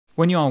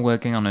When you are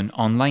working on an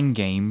online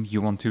game,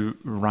 you want to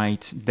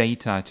write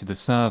data to the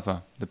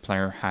server. The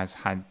player has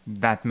had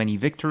that many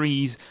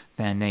victories,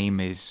 their name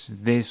is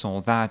this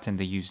or that, and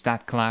they use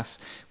that class.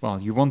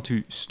 Well, you want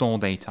to store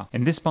data.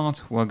 In this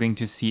part, we're going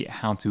to see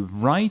how to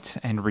write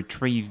and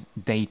retrieve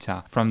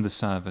data from the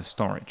server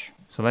storage.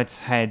 So let's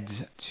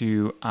head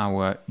to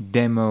our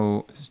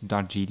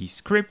demo.gd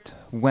script,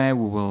 where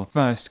we will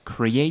first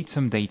create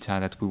some data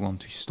that we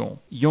want to store.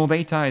 Your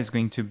data is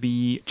going to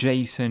be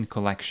JSON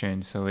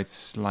collection, so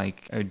it's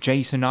like a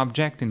JSON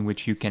object in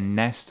which you can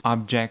nest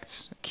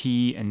objects,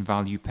 key and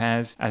value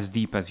pairs as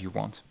deep as you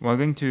want. We're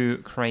going to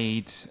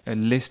create a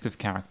list of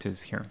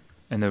characters here,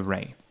 an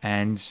array,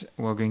 and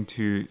we're going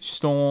to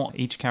store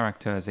each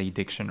character as a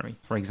dictionary.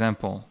 For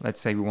example,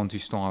 let's say we want to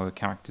store our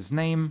character's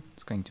name,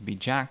 it's going to be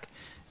Jack,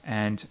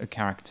 and a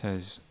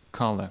character's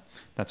color.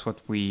 That's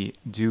what we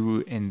do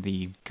in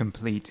the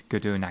complete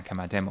Godot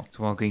Nakama demo.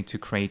 So we're going to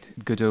create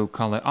Godot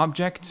color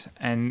object,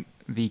 and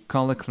the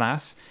color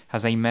class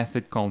has a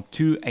method called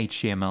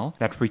toHTML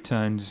that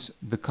returns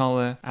the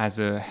color as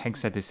a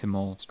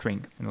hexadecimal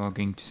string. And we're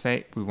going to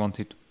say we want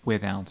it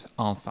without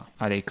alpha.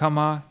 Add a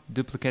comma,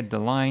 duplicate the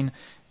line,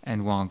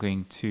 and we're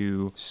going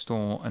to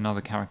store another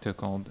character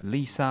called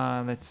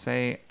Lisa, let's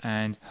say,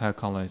 and her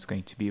color is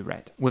going to be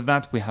red. With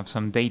that, we have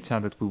some data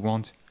that we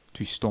want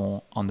to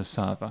store on the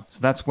server. So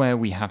that's where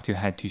we have to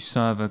head to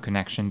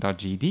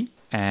serverconnection.gd,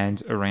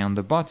 and around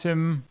the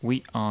bottom,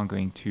 we are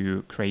going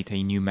to create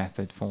a new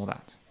method for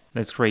that.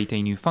 Let's create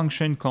a new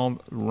function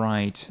called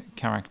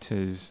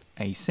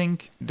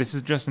writeCharactersAsync. This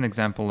is just an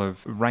example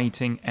of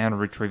writing and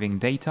retrieving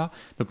data.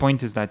 The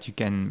point is that you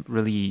can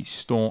really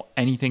store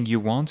anything you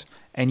want,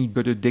 any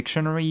Godot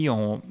dictionary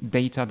or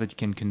data that you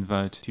can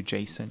convert to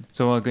JSON.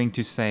 So we're going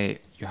to say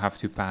you have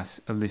to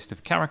pass a list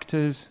of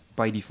characters.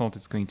 By default,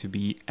 it's going to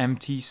be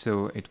empty,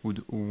 so it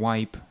would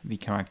wipe the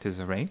characters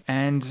array.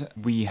 And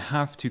we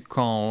have to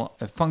call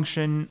a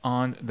function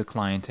on the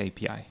client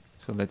API.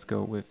 So let's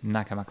go with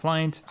Nakama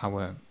client.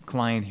 Our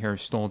client here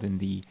is stored in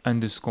the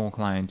underscore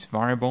client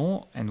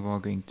variable, and we're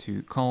going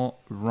to call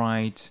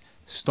write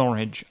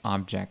storage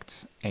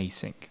objects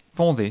async.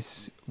 For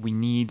this, we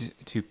need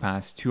to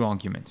pass two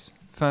arguments.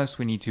 First,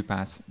 we need to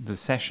pass the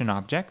session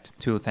object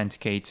to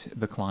authenticate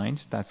the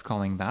client. That's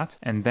calling that.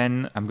 And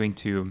then I'm going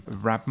to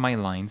wrap my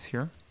lines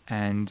here.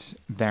 And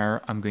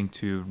there I'm going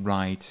to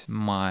write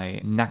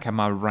my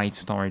Nakama write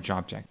storage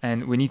object.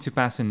 And we need to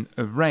pass an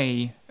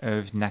array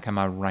of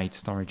Nakama write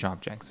storage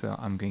objects. So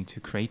I'm going to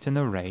create an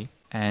array,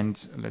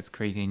 and let's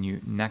create a new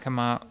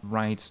Nakama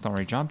write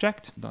storage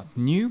object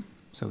 .new.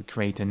 So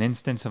create an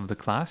instance of the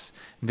class.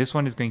 This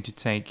one is going to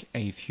take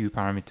a few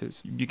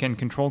parameters. You can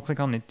control click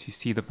on it to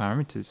see the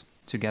parameters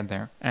to get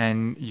there.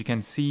 And you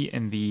can see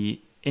in the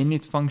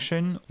init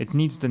function, it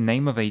needs the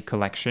name of a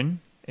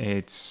collection.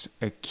 It's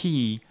a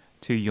key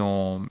to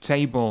your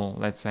table,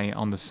 let's say,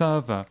 on the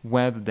server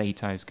where the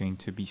data is going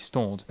to be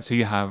stored. So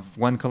you have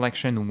one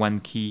collection, one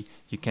key.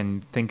 You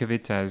can think of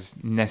it as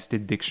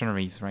nested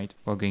dictionaries, right?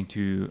 We're going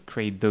to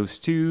create those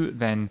two,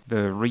 then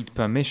the read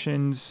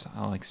permissions,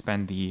 I'll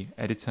expand the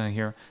editor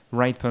here,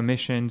 write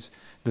permissions.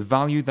 The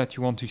value that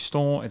you want to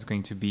store is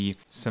going to be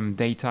some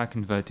data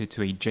converted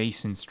to a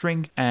JSON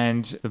string,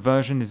 and the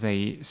version is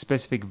a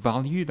specific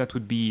value that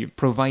would be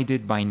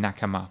provided by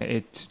Nakama.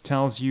 It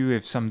tells you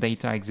if some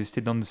data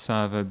existed on the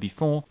server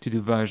before to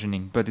do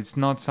versioning, but it's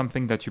not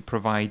something that you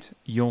provide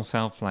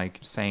yourself, like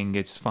saying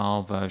it's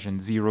file version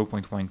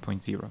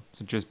 0.1.0.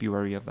 So just be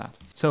wary of that.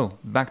 So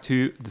back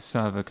to the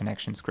server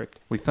connection script.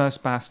 We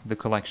first passed the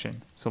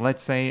collection. So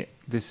let's say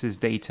this is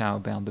data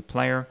about the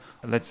player.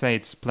 Let's say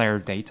it's player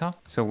data.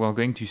 So we're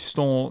going to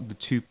store the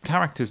two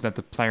characters that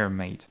the player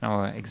made,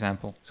 our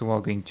example. So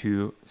we're going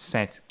to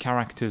set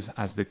characters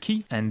as the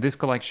key, and this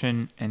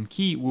collection and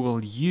key, we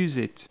will use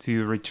it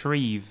to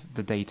retrieve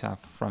the data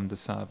from the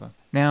server.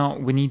 Now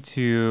we need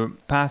to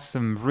pass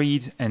some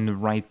read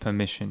and write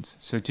permissions.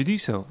 So to do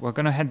so, we're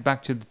going to head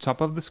back to the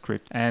top of the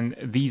script, and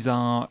these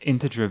are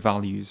integer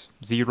values,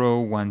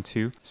 0, 1,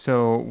 2.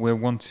 So we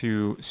want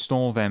to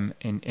store them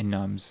in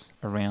enums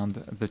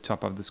around the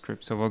top of the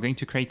script. So we're going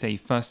to create a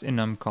first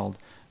enum called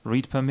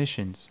read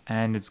permissions,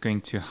 and it's going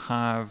to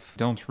have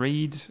don't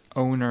read,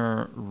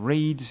 owner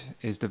read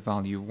is the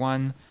value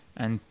 1,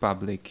 and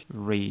public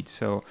read.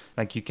 So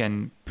like you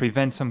can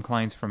prevent some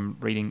clients from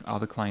reading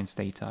other clients'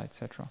 data,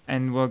 etc.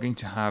 And we're going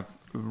to have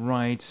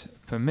write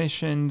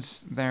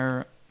permissions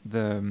there.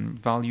 The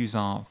values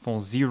are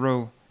for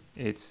 0,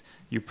 it's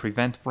you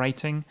prevent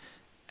writing,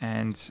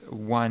 and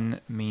 1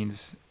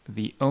 means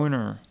the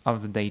owner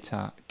of the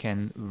data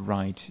can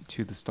write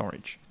to the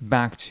storage.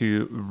 Back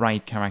to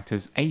write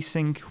characters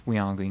async, we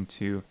are going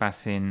to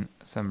pass in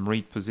some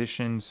read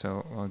position.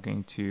 So we're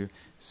going to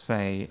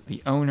say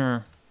the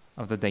owner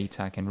of the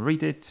data can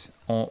read it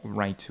or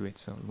write to it.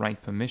 So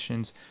write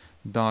permissions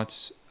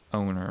dot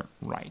owner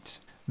write.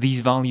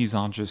 These values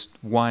are just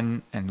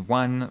 1 and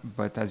 1,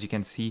 but as you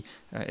can see,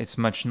 it's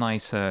much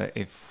nicer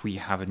if we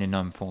have an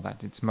enum for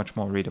that. It's much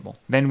more readable.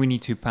 Then we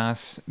need to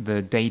pass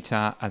the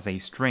data as a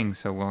string,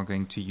 so we're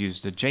going to use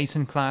the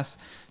JSON class.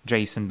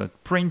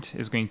 JSON.print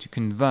is going to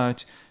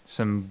convert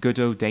some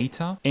Godot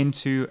data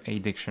into a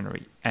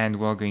dictionary,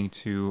 and we're going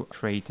to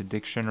create a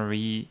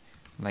dictionary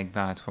like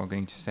that. We're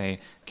going to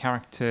say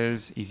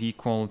characters is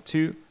equal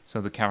to,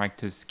 so the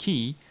characters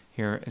key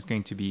here is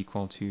going to be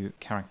equal to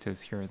characters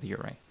here in the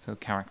array, so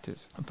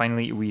characters.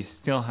 Finally, we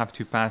still have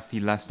to pass the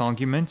last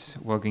argument.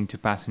 We're going to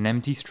pass an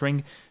empty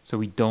string, so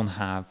we don't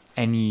have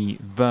any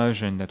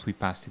version that we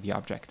pass to the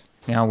object.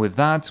 Now with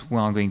that, we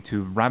are going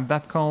to wrap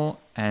that call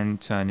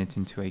and turn it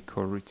into a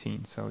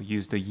coroutine. So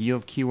use the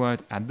yield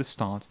keyword at the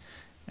start,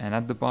 and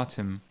at the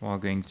bottom, we're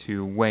going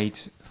to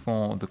wait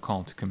for the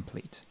call to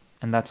complete.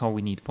 And that's all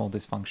we need for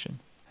this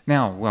function.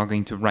 Now we're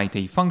going to write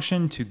a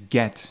function to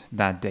get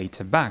that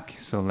data back.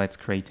 So let's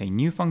create a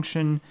new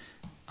function.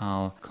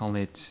 I'll call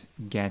it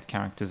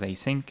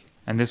getCharactersAsync.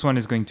 And this one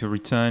is going to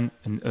return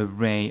an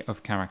array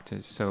of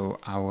characters, so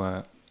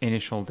our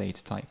initial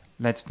data type.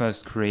 Let's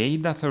first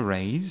create that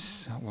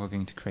arrays. We're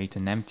going to create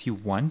an empty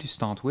one to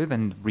start with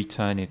and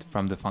return it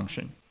from the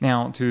function.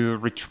 Now to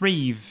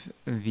retrieve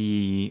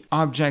the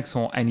objects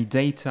or any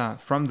data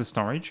from the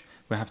storage,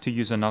 we have to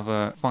use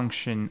another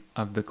function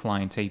of the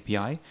client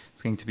API.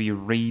 It's going to be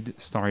read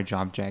storage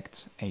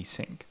object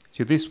async.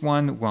 To this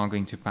one, we're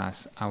going to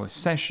pass our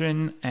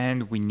session,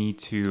 and we need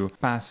to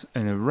pass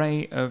an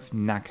array of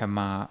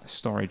Nakama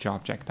storage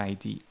object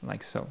ID,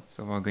 like so.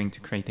 So we're going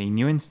to create a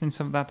new instance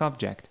of that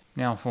object.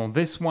 Now for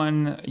this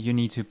one, you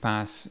need to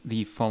pass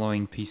the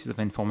following pieces of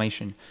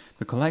information: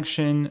 the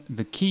collection,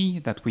 the key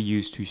that we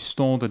use to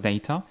store the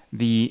data,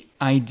 the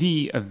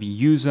ID of the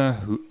user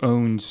who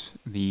owns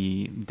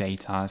the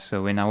data.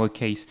 So in our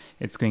case,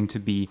 it's going to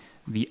be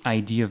the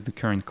ID of the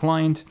current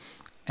client,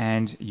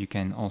 and you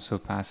can also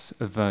pass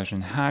a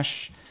version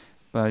hash,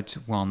 but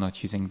we're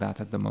not using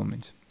that at the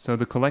moment. So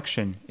the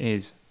collection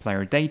is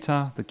player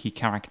data, the key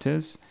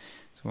characters.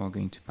 So we're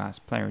going to pass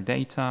player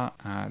data.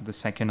 The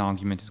second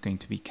argument is going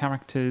to be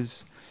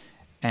characters.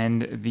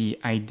 And the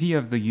ID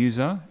of the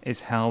user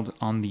is held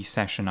on the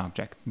session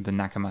object, the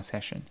Nakama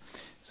session.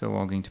 So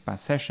we're going to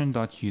pass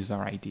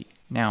session.userID.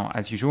 Now,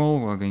 as usual,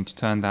 we're going to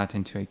turn that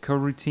into a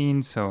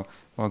coroutine. So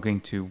we're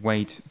going to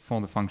wait for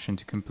the function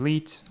to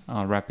complete.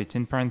 I'll wrap it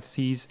in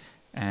parentheses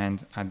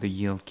and add the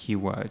yield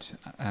keyword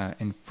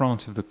in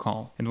front of the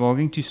call. And we're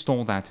going to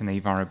store that in a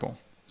variable.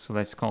 So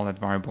let's call that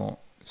variable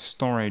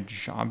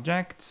storage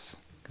objects,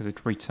 because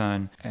it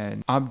returns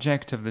an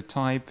object of the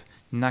type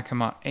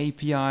Nakama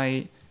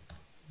API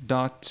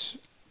dot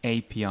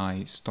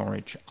API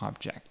storage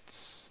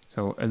objects.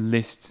 So a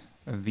list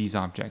of these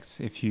objects.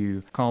 If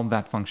you call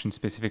that function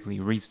specifically,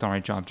 read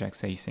storage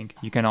objects async,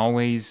 you can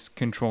always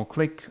control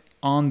click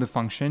on the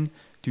function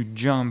to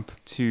jump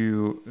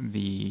to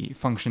the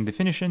function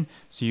definition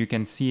so you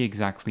can see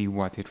exactly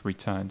what it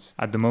returns.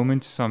 At the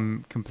moment,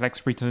 some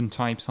complex return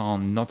types are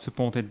not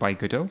supported by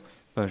Godot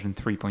version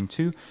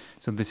 3.2,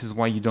 so this is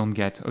why you don't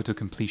get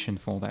auto-completion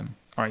for them.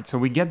 All right, so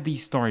we get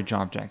these storage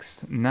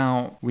objects.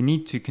 Now we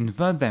need to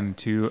convert them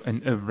to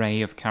an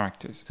array of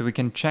characters. So we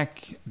can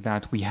check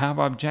that we have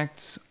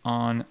objects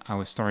on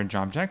our storage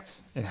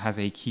objects. It has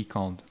a key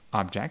called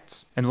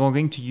objects. And we're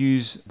going to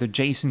use the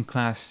JSON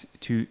class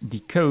to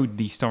decode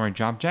the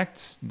storage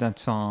objects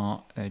that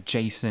are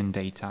JSON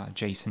data,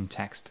 JSON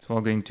text. So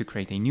we're going to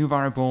create a new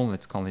variable.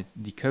 Let's call it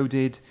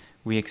decoded.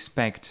 We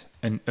expect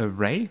an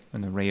array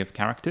of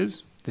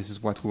characters. This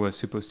is what we were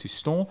supposed to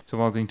store. So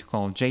we're going to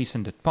call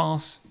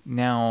JSON.parse.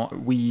 Now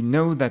we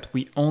know that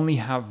we only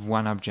have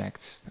one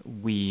object.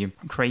 We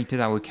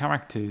created our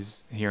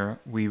characters here.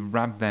 We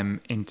wrap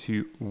them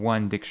into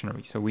one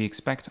dictionary. So we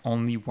expect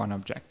only one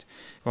object.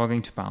 We're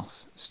going to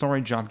parse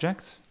storage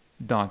objects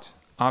dot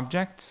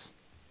objects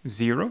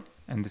 0.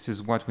 And this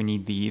is what we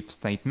need the if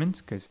statement,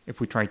 because if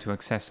we try to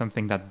access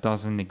something that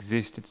doesn't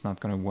exist, it's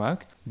not going to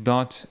work.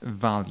 Dot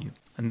value.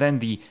 And then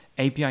the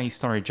API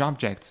storage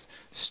objects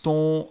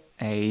store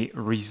a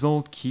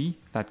result key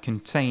that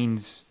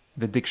contains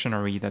the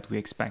dictionary that we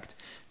expect.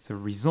 So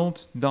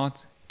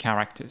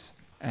result.characters.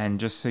 And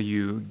just so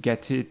you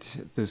get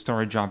it, the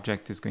storage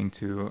object is going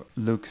to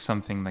look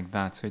something like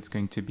that. So it's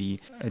going to be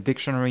a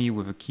dictionary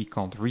with a key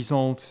called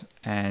result,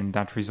 and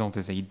that result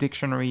is a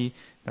dictionary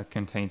that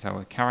contains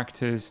our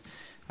characters.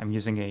 I'm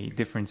using a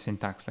different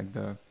syntax, like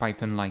the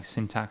Python-like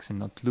syntax and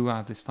not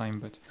Lua this time,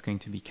 but it's going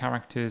to be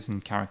characters,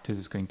 and characters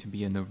is going to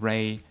be an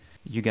array.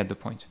 You get the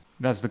point.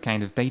 That's the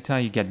kind of data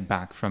you get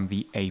back from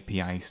the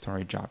API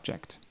storage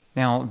object.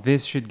 Now,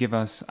 this should give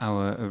us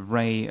our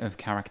array of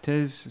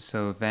characters.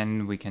 So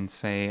then we can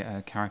say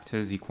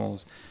characters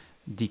equals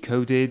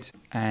decoded.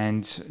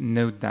 And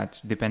note that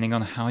depending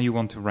on how you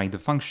want to write the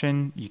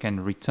function, you can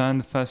return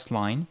the first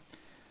line.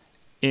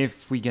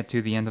 If we get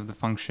to the end of the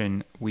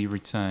function, we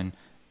return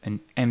an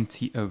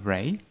empty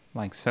array,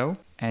 like so.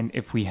 And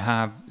if we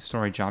have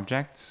storage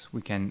objects,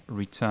 we can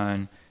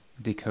return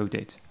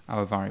decoded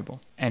our variable.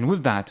 And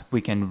with that,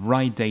 we can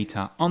write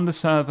data on the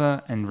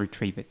server and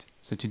retrieve it.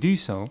 So to do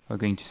so, we're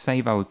going to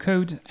save our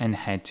code and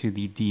head to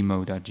the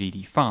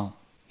demo.gd file.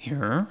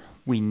 Here,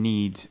 we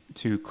need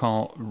to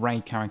call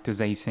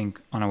writeCharactersAsync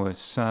on our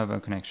server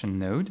connection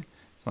node.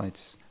 So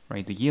let's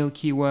write the yield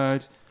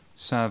keyword,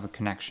 server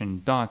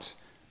connection dot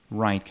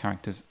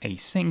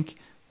writeCharactersAsync.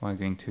 We're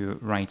going to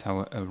write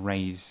our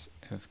arrays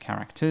of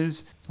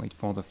characters, wait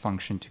for the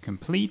function to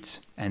complete,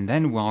 and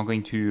then we're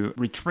going to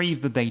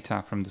retrieve the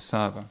data from the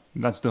server.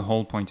 That's the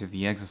whole point of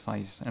the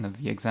exercise and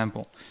of the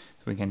example.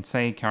 So we can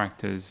say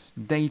characters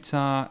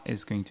data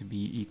is going to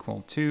be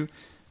equal to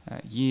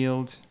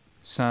yield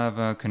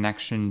server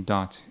connection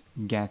dot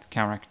get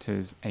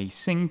characters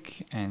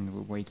async, and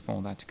we'll wait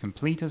for that to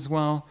complete as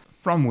well.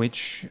 From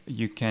which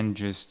you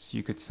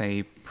could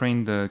say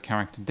print the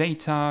character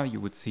data. You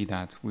would see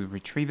that we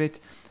retrieve it.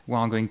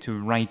 We're going to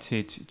write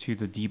it to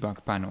the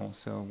debug panel.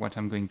 So what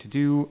I'm going to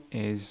do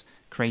is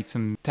create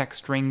some text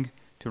string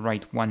to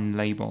write one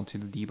label to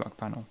the debug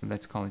panel.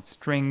 Let's call it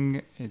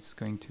string. It's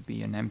going to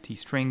be an empty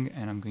string,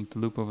 and I'm going to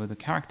loop over the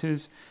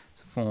characters.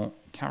 So for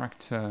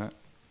character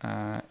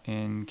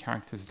in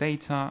characters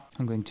data,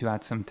 I'm going to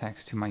add some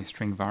text to my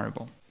string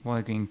variable.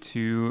 We're going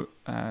to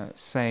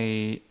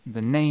say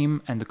the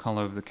name and the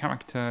color of the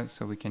character,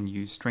 so we can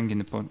use string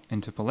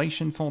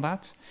interpolation for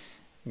that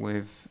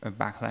with a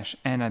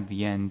 \n at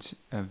the end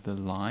of the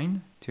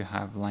line to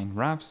have line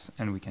wraps,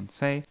 and we can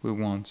say we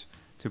want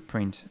to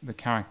print the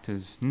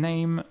character's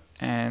name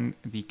and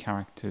the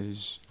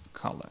character's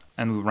color,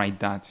 and we write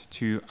that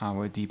to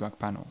our debug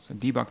panel. So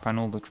debug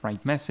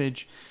panel.write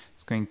message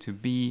is going to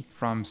be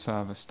from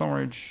server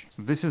storage.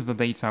 So this is the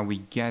data we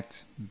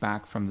get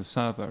back from the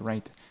server,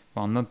 right?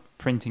 Well, not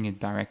printing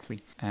it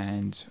directly,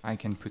 and I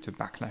can put a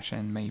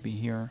 \n maybe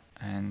here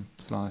and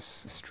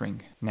plus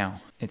string.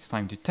 Now it's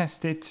time to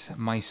test it.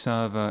 My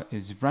server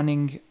is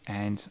running,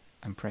 and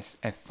I press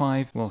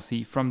F5. We'll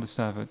see from the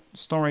server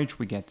storage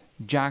we get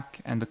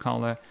Jack and the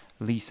color,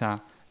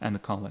 Lisa and the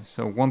color.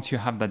 So once you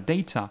have that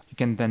data, you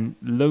can then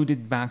load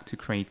it back to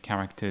create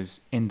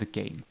characters in the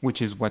game,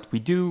 which is what we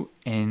do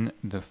in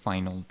the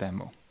final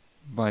demo.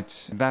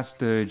 But that's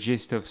the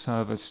gist of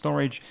server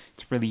storage.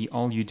 It's really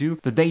all you do.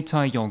 The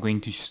data you're going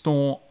to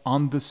store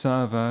on the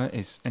server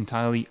is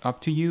entirely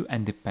up to you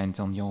and depends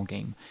on your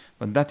game.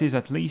 But that is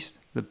at least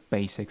the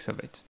basics of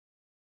it.